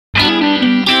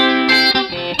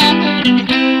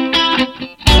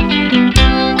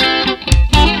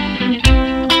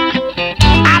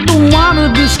I don't want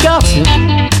to discuss it.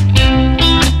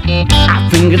 I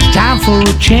think it's time for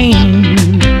a change.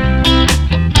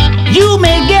 You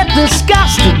may get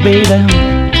disgusted, baby,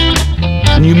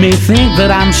 and you may think that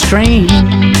I'm strange.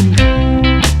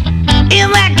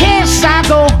 In that case, I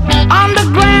go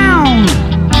underground,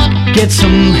 get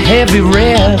some heavy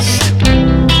rest.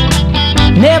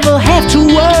 Never have to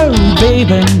worry,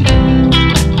 baby,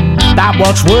 about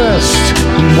what's worst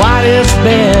and what is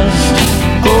best.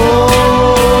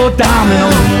 Oh, Domino,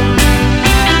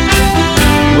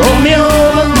 Romeo,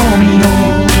 Romeo,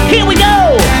 here we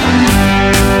go.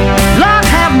 Lord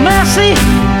have mercy,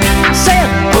 I said,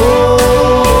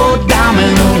 oh,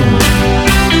 Domino,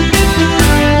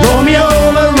 Romeo,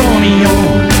 Romeo,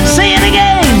 say it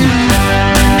again.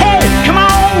 Hey, come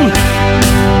on,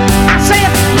 I said,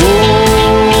 oh,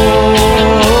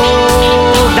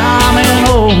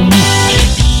 Domino,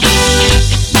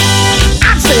 I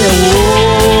said, oh,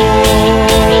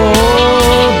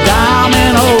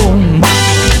 Domino.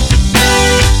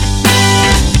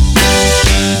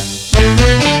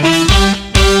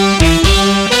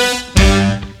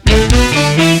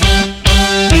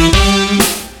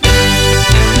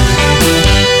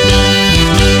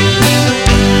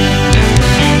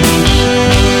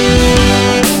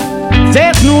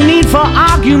 There's no need for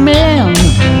argument.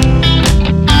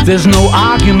 There's no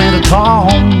argument at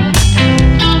all.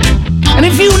 And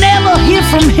if you never hear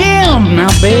from him, now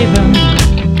baby,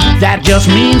 that just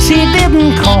means he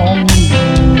didn't call.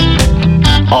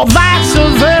 Or vice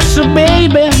versa,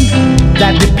 baby,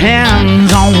 that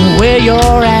depends on where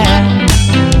you're at.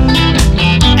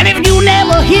 And if you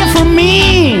never hear from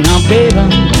me, now baby,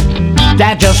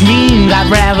 that just means I'd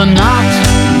rather not